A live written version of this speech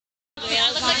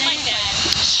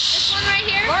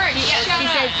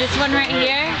This one right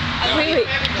here. Wait.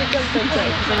 Because I'm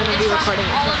going to be recording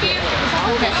it. All of you?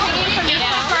 Okay.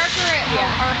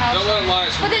 Don't let him lie.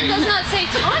 But it does not say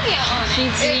Tanya on it. She's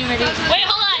getting ready. Wait,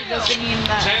 hold on.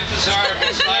 Chances are if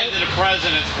it's tied to the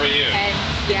president, it's for you. And,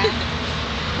 yeah.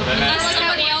 Unless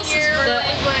somebody else's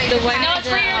The one. No, it's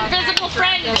for your invisible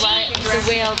friend. The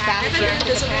whale basket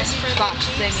box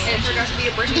thing.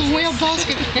 The whale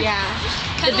basket. Yeah.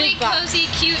 The Cuddly, big box. cozy,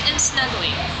 cute, and snuggly.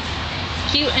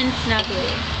 Cute and snuggly.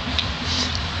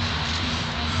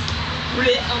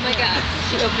 Oh my god.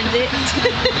 She opens it.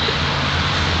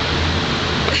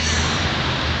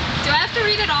 Do I have to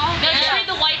read it all? No, just read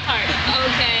the white part.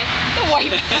 Okay. The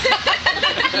white.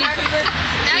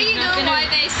 Now you know why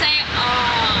they say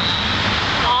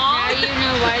Now you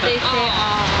know why they say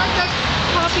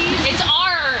It's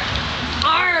R.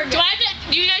 R. Do I have to?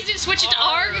 Do you guys need to switch it to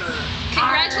R?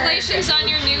 Congratulations on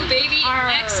your new baby,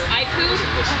 ex Ipod.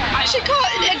 She called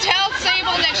it. Tell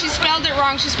Sable that she spelled it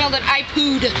wrong. She spelled it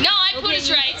Ipod. No, Ipod is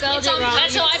right. spelled it wrong.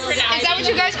 That's how I pronounce Is it. that what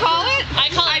you guys call it? I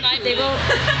call it Sable.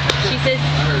 Ipod.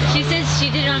 She says she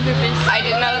did it on purpose. I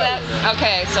didn't know that.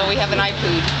 Okay, so we have an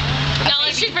Ipod. No,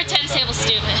 let's just pretend Sable's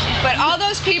stupid. But all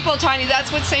those people, Tanya,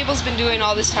 that's what Sable's been doing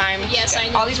all this time. Yes, I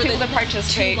know. All these people that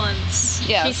participate. 2 months.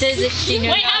 Yes. She says that she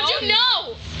knows. Wait, how'd you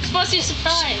know? You're supposed to be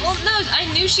surprised. Well, no, I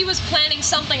knew she was planning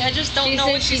something. I just don't She know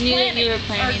said what she she's knew that planning. you were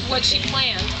planning or what she something.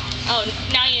 planned. Oh,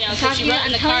 now you know, because she talking- wrote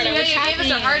in the I'm card. telling you I what's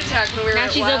was- happening. attack when we Now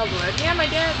she's Yeah, my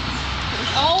dad.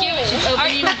 Oh, She's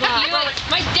opening the box.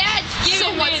 my dad's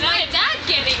giving me. What's my dad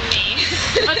giving me?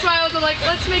 That's why I was like,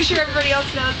 let's make sure everybody else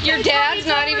knows. Your dad's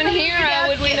not even here. How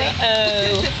would we know?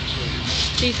 Oh.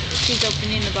 She's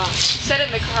opening the box. Set it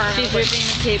in the car. She's ripping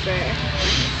the paper.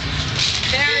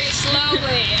 Very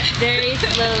slowly. Very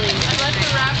slowly. Let the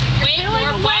wrap. Wait,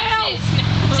 more waxes.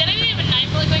 Does anybody have a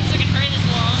knife really quick so I can hurry this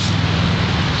along?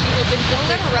 She opens the We'll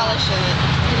never relish in it.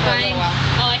 Fine.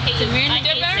 Oh, I hate you. Samir, I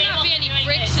hate better not Sable be any doing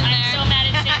bricks this. in I'm there. so mad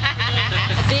at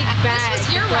Sable. big bag. This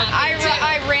was your rock.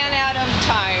 I ran out of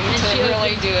time And to she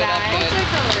really opens do it up bags. good.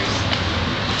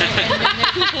 And then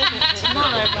there's a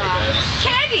smaller box.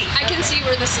 Candy! I can see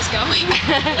where this is going.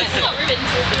 This is what we're doing.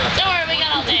 Don't worry, we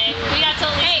got all day. We got till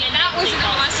at least midnight. That was an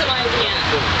awesome idea.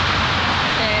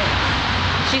 Okay.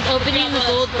 She's opening the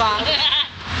gold box.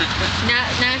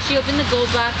 Now she opened the gold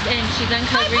box and she's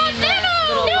uncovering the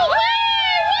little No box. way!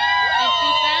 And she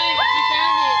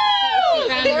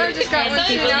found it. Laura She just found got it. one And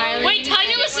she's too. smiling Wait,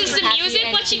 Tanya listens to happy music?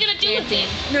 and What's she gonna do with it?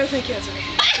 dancing. No, thank you. That's okay.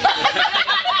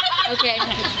 Okay.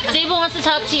 Sable wants to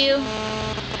talk to you.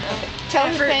 Tell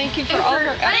her thank you for all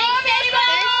her effort. Thank you,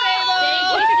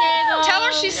 Sable. Tell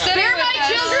her she's sitting with my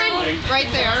us. children. Right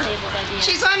there.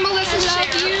 She's on Melissa's share.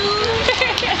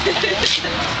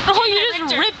 Oh, you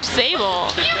just ripped Sable.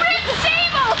 You ripped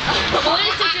Sable!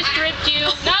 Melissa just ripped you.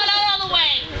 Not all the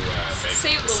way.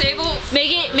 Sable.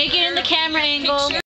 Make it in the camera angle.